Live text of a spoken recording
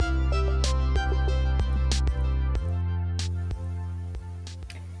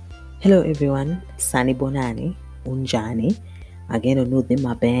Hello everyone, Sani Bonani, Unjani. Again, Onudhi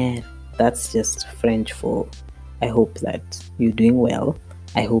Maber. That's just French for I hope that you're doing well.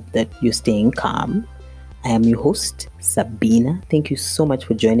 I hope that you're staying calm. I am your host, Sabina. Thank you so much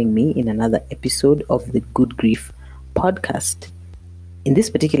for joining me in another episode of the Good Grief podcast. In this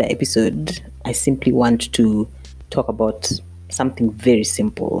particular episode, I simply want to talk about something very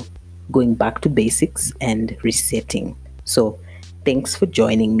simple, going back to basics and resetting. So, thanks for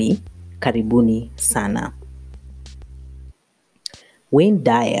joining me. Karibuni sana. Wayne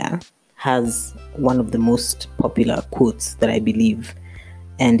Dyer has one of the most popular quotes that I believe,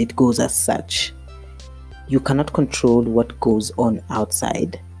 and it goes as such: you cannot control what goes on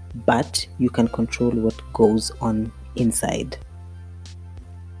outside, but you can control what goes on inside.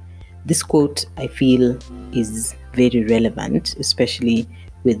 This quote, I feel, is very relevant, especially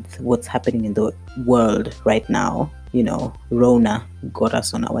with what's happening in the world right now. Rona got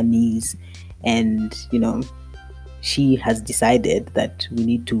us on our knees, and, she has decided that we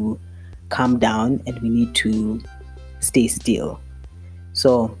need to calm down and we need to stay still.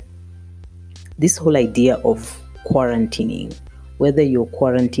 So, this whole idea of quarantining, whether you're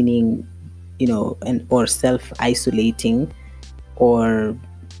quarantining, or self-isolating or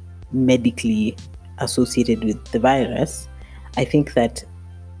medically associated with the virus, I think that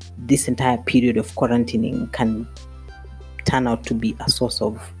this entire period of quarantining can turn out to be a source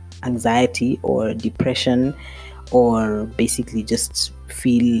of anxiety or depression, or basically just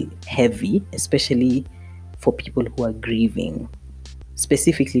feel heavy, especially for people who are grieving.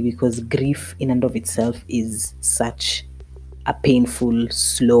 Specifically because grief in and of itself is such a painful,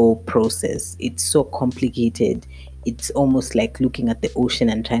 slow process. It's so complicated. It's almost like looking at the ocean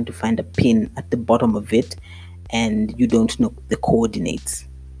and trying to find a pin at the bottom of it, and you don't know the coordinates.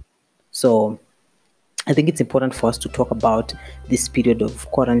 So I think it's important for us to talk about this period of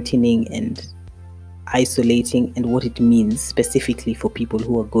quarantining and isolating and what it means specifically for people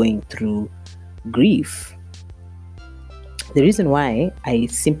who are going through grief. The reason why I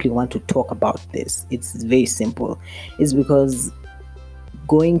simply want to talk about this, it's very simple, is because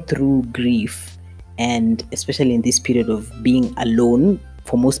going through grief, and especially in this period of being alone,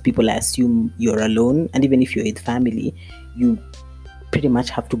 for most people I assume you're alone, and even if you're with family, you pretty much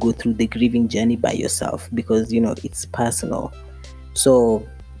have to go through the grieving journey by yourself because it's personal. So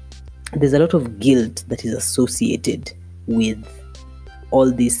there's a lot of guilt that is associated with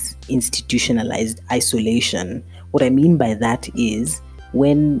all this institutionalized isolation. What I mean by that is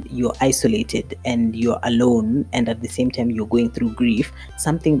when you're isolated and you're alone and at the same time you're going through grief,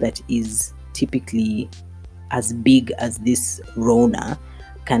 something that is typically as big as this Rona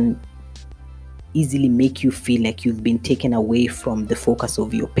can easily make you feel like you've been taken away from the focus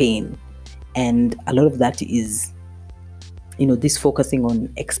of your pain. And a lot of that is this focusing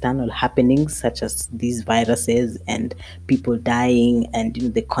on external happenings such as these viruses and people dying and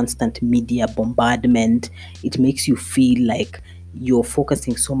the constant media bombardment. It makes you feel like you're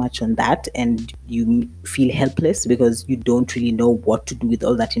focusing so much on that and you feel helpless because you don't really know what to do with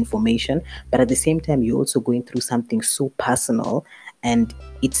all that information. But at the same time, you're also going through something so personal, and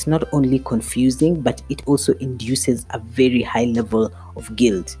it's not only confusing, but it also induces a very high level of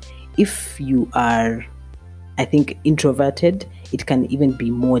guilt. If you are, I think, introverted, it can even be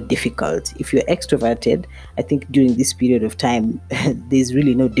more difficult. If you're extroverted, I think during this period of time, there's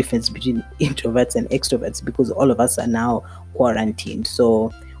really no difference between introverts and extroverts because all of us are now quarantined.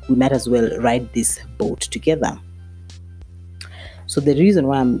 So we might as well ride this boat together. So the reason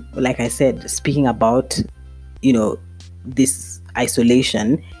why I'm, like I said, speaking about, this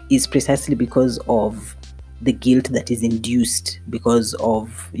isolation is precisely because of the guilt that is induced because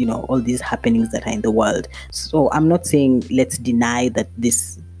of all these happenings that are in the world. So I'm not saying let's deny that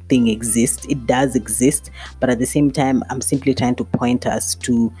this thing exists. It does exist, but at the same time I'm simply trying to point us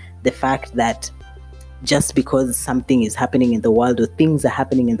to the fact that just because something is happening in the world or things are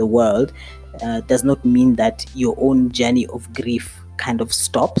happening in the world does not mean that your own journey of grief kind of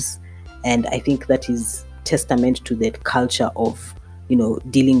stops. And I think that is testament to that culture of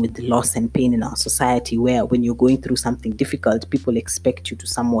dealing with loss and pain in our society, where when you're going through something difficult, people expect you to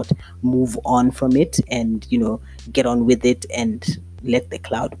somewhat move on from it and, get on with it and let the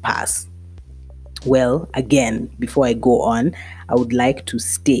cloud pass. Well, again, before I go on, I would like to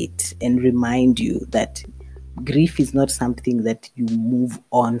state and remind you that grief is not something that you move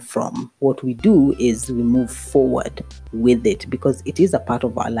on from. What we do is we move forward with it because it is a part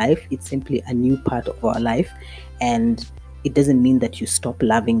of our life. It's simply a new part of our life, and it doesn't mean that you stop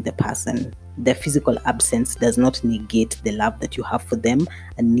loving the person. Their physical absence does not negate the love that you have for them,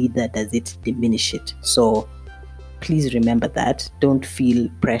 and neither does it diminish it. So please remember that. Don't feel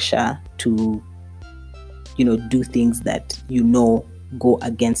pressure to, do things that go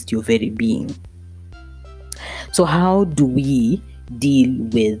against your very being. So how do we deal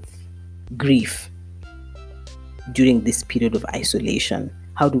with grief during this period of isolation?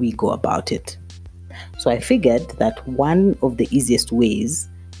 How do we go about it? So I figured that one of the easiest ways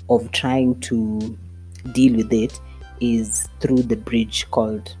of trying to deal with it is through the bridge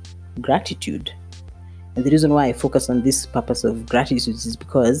called gratitude. And the reason why I focus on this purpose of gratitude is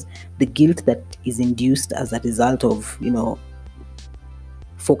because the guilt that is induced as a result of,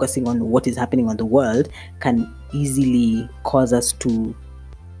 focusing on what is happening on the world can easily cause us to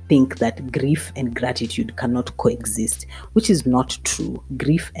think that grief and gratitude cannot coexist, which is not true.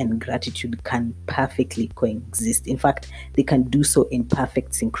 Grief and gratitude can perfectly coexist. In fact, they can do so in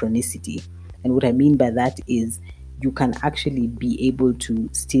perfect synchronicity. And what I mean by that is you can actually be able to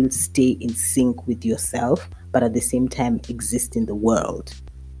still stay in sync with yourself, but at the same time exist in the world.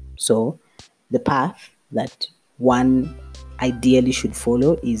 So the path that one ideally should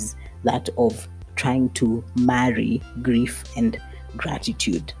follow is that of trying to marry grief and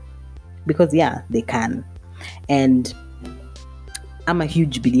gratitude. Because they can. And I'm a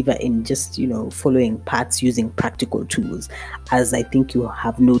huge believer in just, following paths using practical tools, as I think you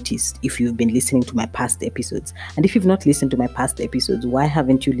have noticed if you've been listening to my past episodes. And if you've not listened to my past episodes, why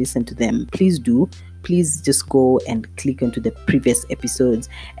haven't you listened to them? Please do. Please just go and click onto the previous episodes.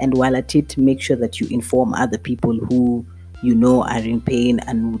 And while at it, make sure that you inform other people who are in pain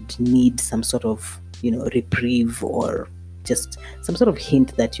and would need some sort of, reprieve or just some sort of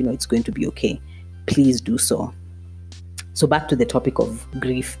hint that, it's going to be okay. Please do so. So back to the topic of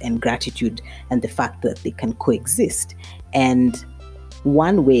grief and gratitude and the fact that they can coexist. And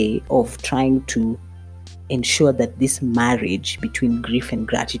one way of trying to ensure that this marriage between grief and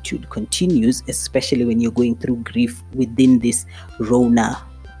gratitude continues, especially when you're going through grief within this Rona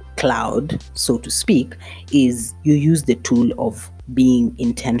cloud, so to speak, is you use the tool of being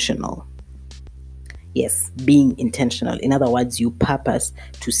intentional. Yes, being intentional. In other words, you purpose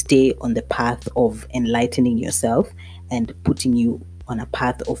to stay on the path of enlightening yourself and putting you on a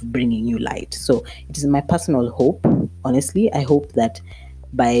path of bringing you light. So it is my personal hope, honestly, I hope that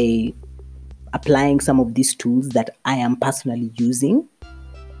by applying some of these tools that I am personally using,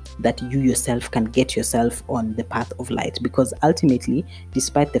 that you yourself can get yourself on the path of light. Because ultimately,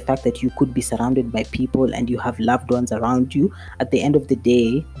 despite the fact that you could be surrounded by people and you have loved ones around you, at the end of the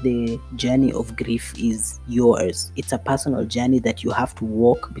day, the journey of grief is yours. It's a personal journey that you have to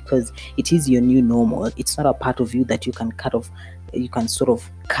walk because it is your new normal. It's not a part of you that you can cut off, you can sort of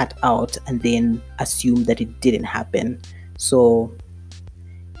cut out and then assume that it didn't happen. So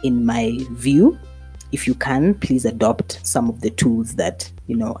in my view, if you can, please adopt some of the tools that,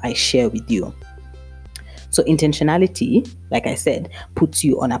 I share with you. So intentionality, like I said, puts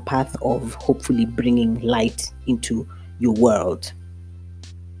you on a path of hopefully bringing light into your world.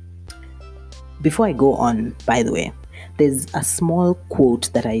 Before I go on, by the way, there's a small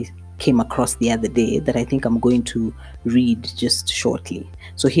quote that I came across the other day that I think I'm going to read just shortly.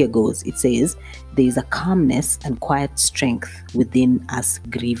 So here goes. It says, "There is a calmness and quiet strength within us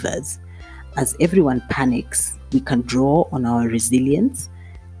grievers. As everyone panics, we can draw on our resilience,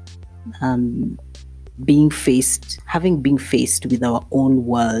 having been faced with our own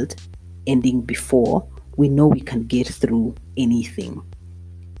world ending before, we know we can get through anything."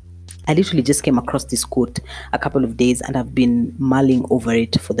 I literally just came across this quote a couple of days and I've been mulling over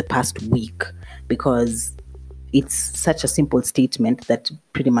it for the past week because it's such a simple statement that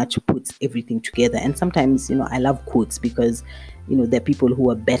pretty much puts everything together. And sometimes, I love quotes because, there are people who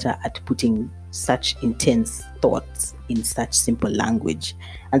are better at putting such intense thoughts in such simple language.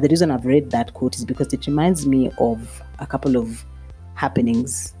 And the reason I've read that quote is because it reminds me of a couple of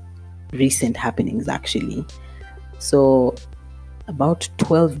recent happenings actually. So about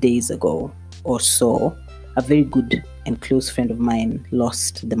 12 days ago or so, a very good and close friend of mine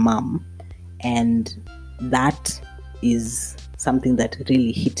lost the mom. And that is something that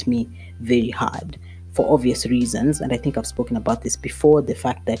really hit me very hard for obvious reasons. And I think I've spoken about this before, the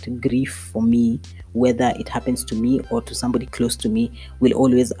fact that grief for me, whether it happens to me or to somebody close to me, will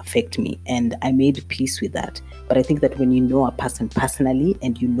always affect me. And I made peace with that. But I think that when you know a person personally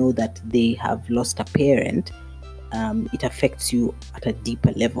and you know that they have lost a parent, it affects you at a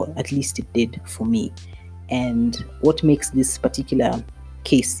deeper level. At least it did for me. And what makes this particular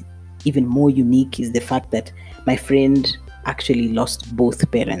case even more unique is the fact that my friend actually lost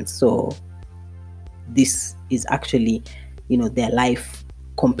both parents. So this is actually, their life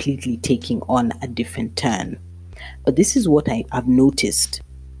completely taking on a different turn. But this is what I've noticed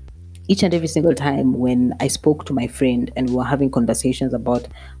each and every single time when I spoke to my friend and we were having conversations about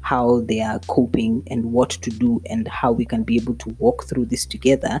how they are coping and what to do and how we can be able to walk through this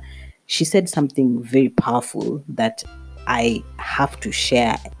together, she said something very powerful that I have to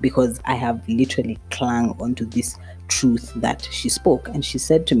share because I have literally clung onto this truth that she spoke. And she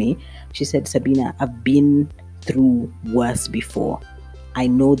said to me, she said, Sabina, I've been through worse before. I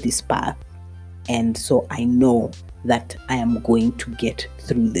know this path. And so I know that I am going to get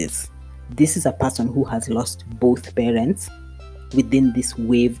through this. This is a person who has lost both parents within this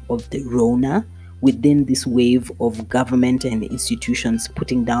wave of the Rona, within this wave of government and institutions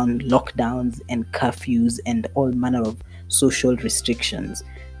putting down lockdowns and curfews and all manner of social restrictions.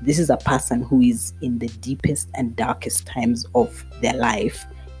 This is a person who is in the deepest and darkest times of their life,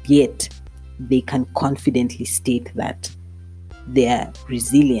 yet they can confidently state that their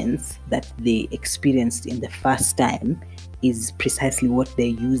resilience that they experienced in the first time is precisely what they're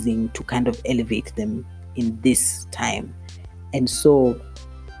using to kind of elevate them in this time. And so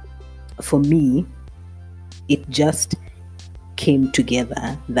for me, it just came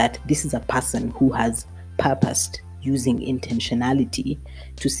together that this is a person who has purposed using intentionality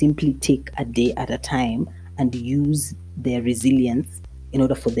to simply take a day at a time and use their resilience in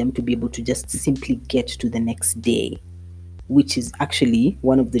order for them to be able to just simply get to the next day, which is actually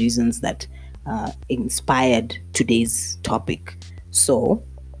one of the reasons that inspired today's topic. So,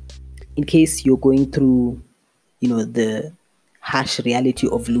 in case you're going through, the harsh reality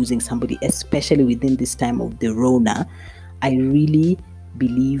of losing somebody, especially within this time of the Rona, I really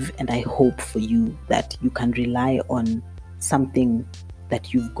believe and I hope for you that you can rely on something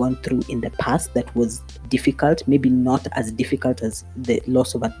that you've gone through in the past that was difficult, maybe not as difficult as the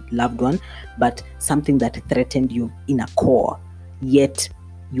loss of a loved one, but something that threatened you in a core, yet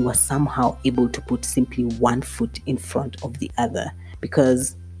you are somehow able to put simply one foot in front of the other.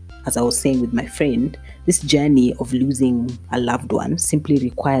 Because, as I was saying with my friend, this journey of losing a loved one simply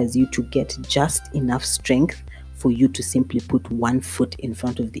requires you to get just enough strength for you to simply put one foot in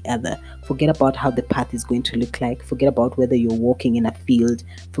front of the other. Forget about how the path is going to look like. Forget about whether you're walking in a field.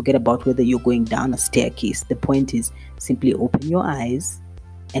 Forget about whether you're going down a staircase. The point is simply open your eyes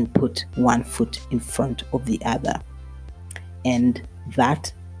and put one foot in front of the other. And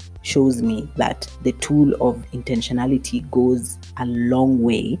that shows me that the tool of intentionality goes a long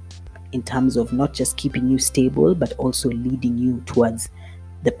way in terms of not just keeping you stable, but also leading you towards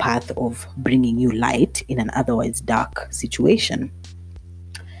the path of bringing you light in an otherwise dark situation.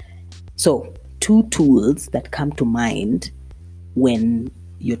 So, two tools that come to mind when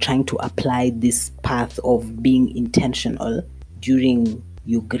you're trying to apply this path of being intentional during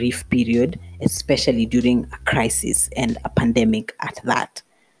your grief period, especially during a crisis and a pandemic at that.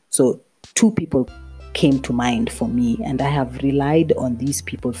 So, two people came to mind for me, and I have relied on these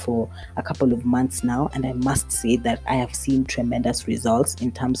people for a couple of months now, and I must say that I have seen tremendous results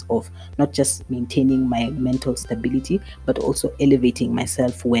in terms of not just maintaining my mental stability, but also elevating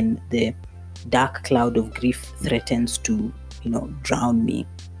myself when the dark cloud of grief threatens to, drown me.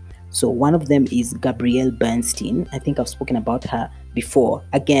 So one of them is Gabrielle Bernstein. I think I've spoken about her before.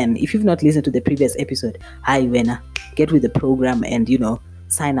 Again, if you've not listened to the previous episode, hi Vena, get with the program and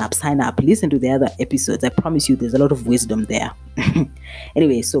sign up, listen to the other episodes. I promise you there's a lot of wisdom there.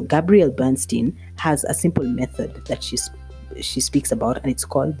 Anyway, so Gabrielle Bernstein has a simple method that she speaks about, and it's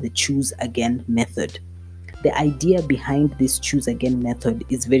called the choose again method. The idea behind this choose again method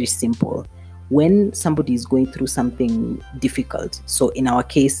is very simple. When somebody is going through something difficult, so in our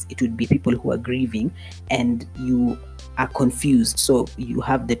case it would be people who are grieving and you are confused, so you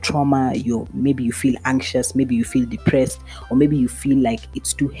have the trauma, maybe you feel anxious, maybe you feel depressed, or maybe you feel like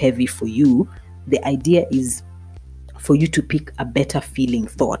it's too heavy for you. The idea is for you to pick a better feeling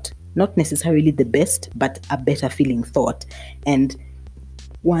thought, not necessarily the best, but a better feeling thought. And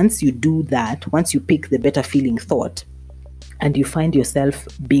once you do that, once you pick the better feeling thought, and you find yourself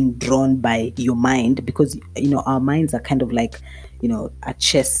being drawn by your mind, because our minds are kind of like a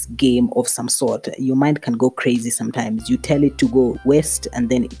chess game of some sort. Your mind can go crazy sometimes. You tell it to go west and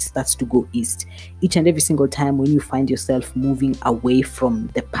then it starts to go east. Each and every single time when you find yourself moving away from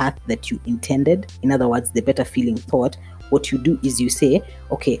the path that you intended, in other words the better feeling thought, what you do is you say,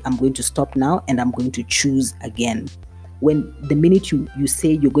 okay, I'm going to stop now and I'm going to choose again. When the minute you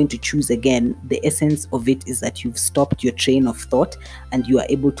say you're going to choose again, the essence of it is that you've stopped your train of thought and you are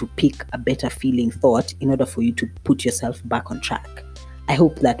able to pick a better feeling thought in order for you to put yourself back on track. I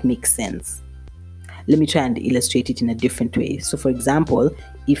hope that makes sense. Let me try and illustrate it in a different way. So for example,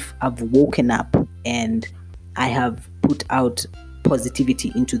 if I've woken up and I have put out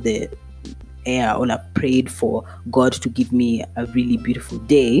positivity into the air, or I've prayed for God to give me a really beautiful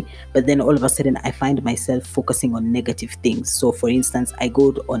day, but then all of a sudden I find myself focusing on negative things. So for instance, I go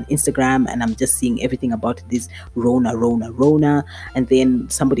on Instagram and I'm just seeing everything about this Rona, and then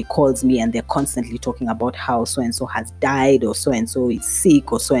somebody calls me and they're constantly talking about how so and so has died, or so and so is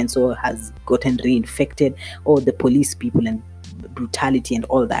sick, or so and so has gotten reinfected, or the police people and brutality and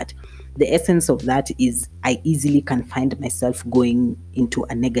all that. The essence of that is I easily can find myself going into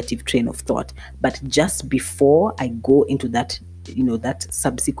a negative train of thought. But just before I go into that, that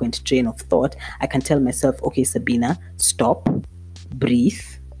subsequent train of thought, I can tell myself, okay, Sabina, stop, breathe,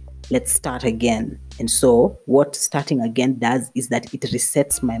 let's start again. And so what starting again does is that it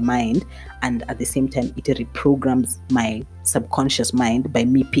resets my mind, and at the same time it reprograms my subconscious mind by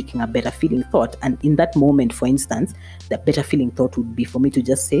me picking a better feeling thought. And in that moment, for instance, the better feeling thought would be for me to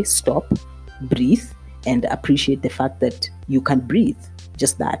just say stop, breathe, and appreciate the fact that you can breathe.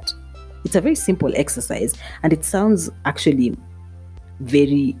 Just that. It's a very simple exercise, and it sounds actually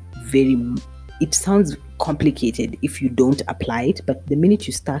very, it sounds complicated if you don't apply it, but the minute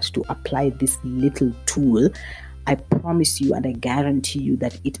you start to apply this little tool, I promise you and I guarantee you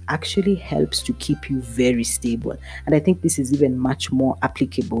that it actually helps to keep you very stable. And I think this is even much more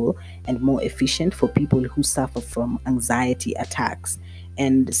applicable and more efficient for people who suffer from anxiety attacks.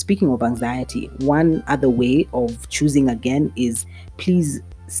 And speaking of anxiety, one other way of choosing again is please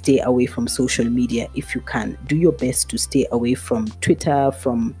stay away from social media if you can. Do your best to stay away from Twitter,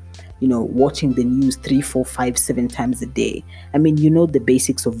 from watching the news 3, 4, 5, 7 times a day. I mean, the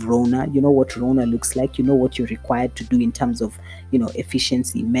basics of Rona, what Rona looks like, what you're required to do in terms of,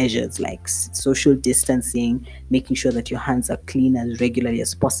 efficiency measures like social distancing, making sure that your hands are clean as regularly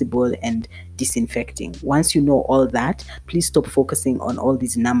as possible, and disinfecting. Once you know all that, please stop focusing on all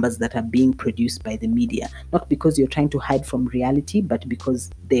these numbers that are being produced by the media, not because you're trying to hide from reality, but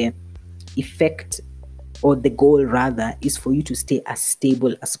because the effect, or the goal rather, is for you to stay as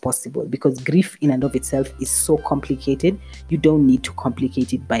stable as possible, because grief in and of itself is so complicated. You don't need to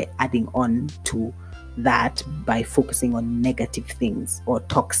complicate it by adding on to that by focusing on negative things or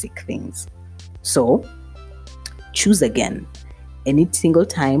toxic things. So choose again. Any single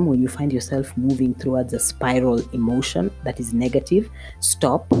time when you find yourself moving towards a spiral emotion that is negative,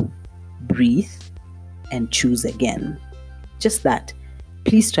 stop, breathe, and choose again. Just that.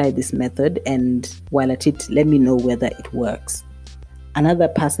 Please try this method, and while at it, let me know whether it works. Another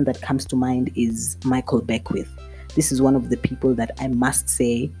person that comes to mind is Michael Beckwith. This is one of the people that I must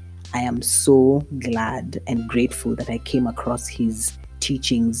say I am so glad and grateful that I came across his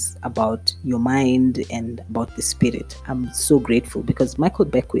teachings about your mind and about the spirit. I'm so grateful because Michael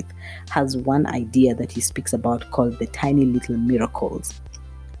Beckwith has one idea that he speaks about called the tiny little miracles.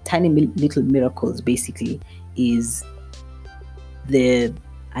 Tiny little miracles basically is the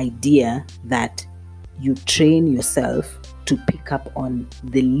idea that you train yourself to pick up on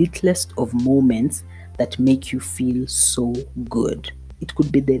the littlest of moments that make you feel so good. It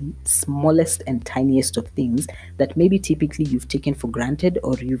could be the smallest and tiniest of things that maybe typically you've taken for granted,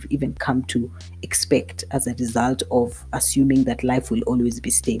 or you've even come to expect as a result of assuming that life will always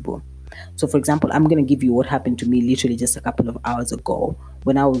be stable. So for example, I'm going to give you what happened to me literally just a couple of hours ago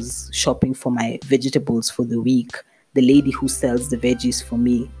when I was shopping for my vegetables for the week. The lady who sells the veggies for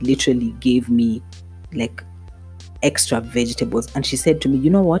me literally gave me like extra vegetables, and she said to me, you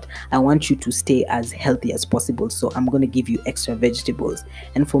know what, I want you to stay as healthy as possible, so I'm going to give you extra vegetables.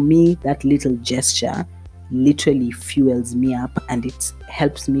 And for me, that little gesture literally fuels me up, and it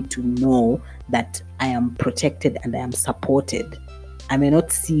helps me to know that I am protected and I am supported. I may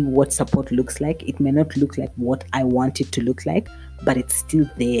not see what support looks like, it may not look like what I want it to look like, but it's still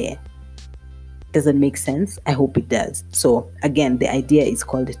there. Does it make sense? I hope it does. So again, the idea is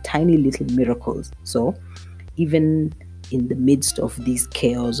called tiny little miracles. So even in the midst of these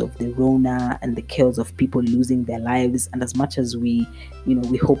chaos of the Rona and the chaos of people losing their lives, and as much as we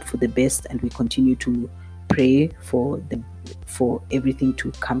hope for the best and we continue to pray for everything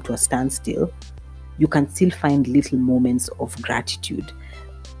to come to a standstill, you can still find little moments of gratitude.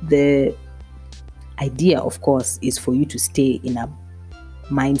 The idea, of course, is for you to stay in a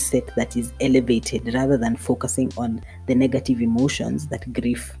mindset that is elevated rather than focusing on the negative emotions that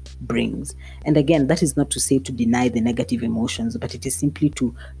grief brings. And again, that is not to say to deny the negative emotions, but it is simply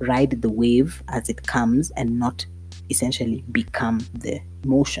to ride the wave as it comes and not essentially become the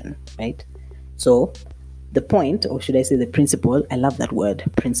emotion, right? So the point, or should I say the principle, I love that word,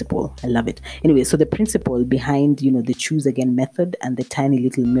 principle, I love it. Anyway, so the principle behind, the choose again method and the tiny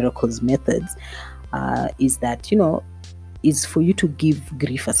little miracles methods is that, is for you to give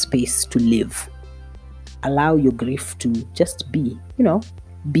grief a space to live. Allow your grief to just be,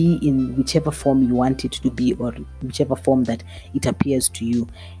 be in whichever form you want it to be, or whichever form that it appears to you,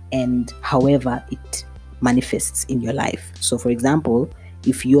 and however it manifests in your life. So for example,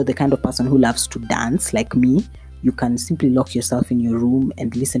 if you're the kind of person who loves to dance like me, you can simply lock yourself in your room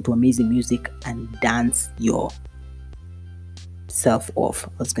and listen to amazing music and dance yourself off.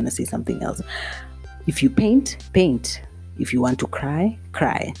 I was going to say something else. If you paint, paint. If you want to cry,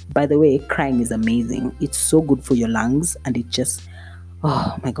 cry. By the way, crying is amazing. It's so good for your lungs, and it just,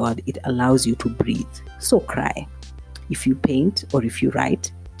 oh my God, it allows you to breathe. So cry. If you paint or if you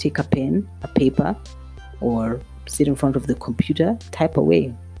write, take a pen, a paper, or sit in front of the computer, type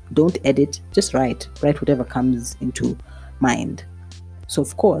away. Don't edit, just write. Write whatever comes into mind. So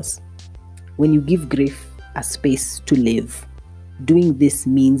of course, when you give grief a space to live, doing this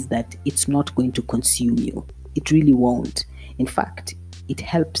means that it's not going to consume you. It really won't. In fact, it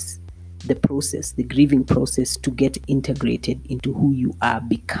helps the process, the grieving process, to get integrated into who you are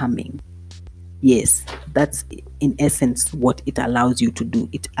becoming. Yes, that's in essence what it allows you to do.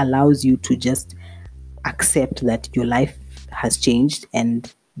 It allows you to just accept that your life has changed,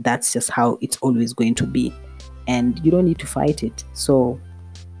 and that's just how it's always going to be. And you don't need to fight it. So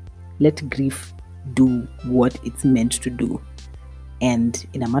let grief do what it's meant to do. And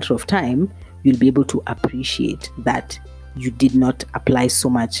in a matter of time, you'll be able to appreciate that you did not apply so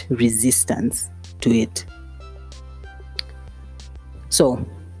much resistance to it. So,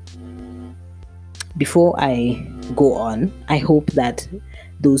 before I go on, I hope that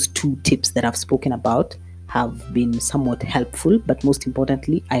those 2 tips that I've spoken about have been somewhat helpful, but most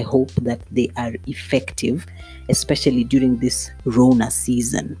importantly, I hope that they are effective, especially during this Rona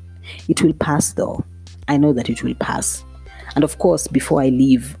season. It will pass though. I know that it will pass. And of course, before I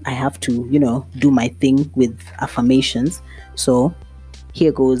leave, I have to, do my thing with affirmations. So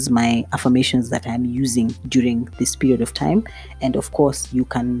here goes my affirmations that I'm using during this period of time. And of course, you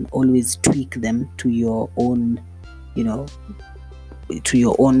can always tweak them to your own, to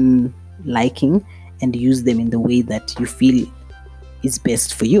your own liking, and use them in the way that you feel is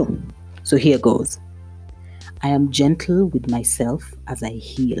best for you. So here goes. I am gentle with myself as I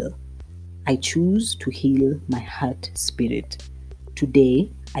heal. I choose to heal my heart spirit.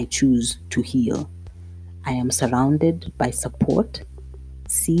 Today, I choose to heal. I am surrounded by support,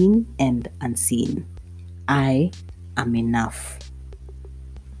 seen and unseen. I am enough.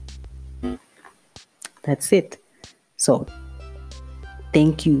 That's it. So,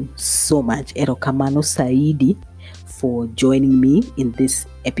 thank you so much, Erokamano Saidi, for joining me in this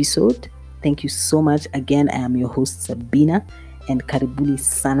episode. Thank you so much. Again, I am your host, Sabina, and karibuni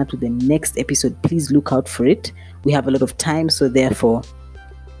sana to the next episode. Please look out for it. We have a lot of time, so therefore,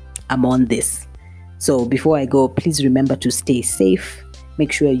 I'm on this. So before I go, please remember to stay safe.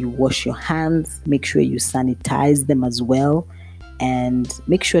 Make sure you wash your hands. Make sure you sanitize them as well. And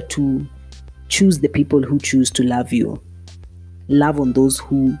make sure to choose the people who choose to love you. Love on those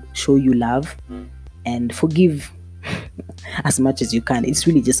who show you love, and forgive as much as you can. It's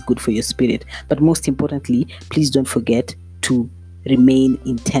really just good for your spirit. But most importantly, please don't forget to remain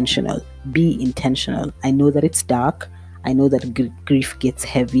intentional. Be intentional. I know that it's dark. I know that grief gets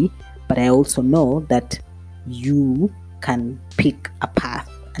heavy, but I also know that you can pick a path,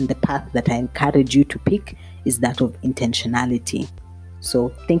 and the path that I encourage you to pick is that of intentionality. So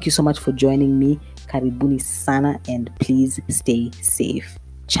thank you so much for joining me. Karibuni sana, and please stay safe.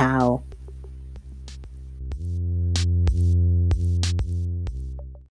 Ciao.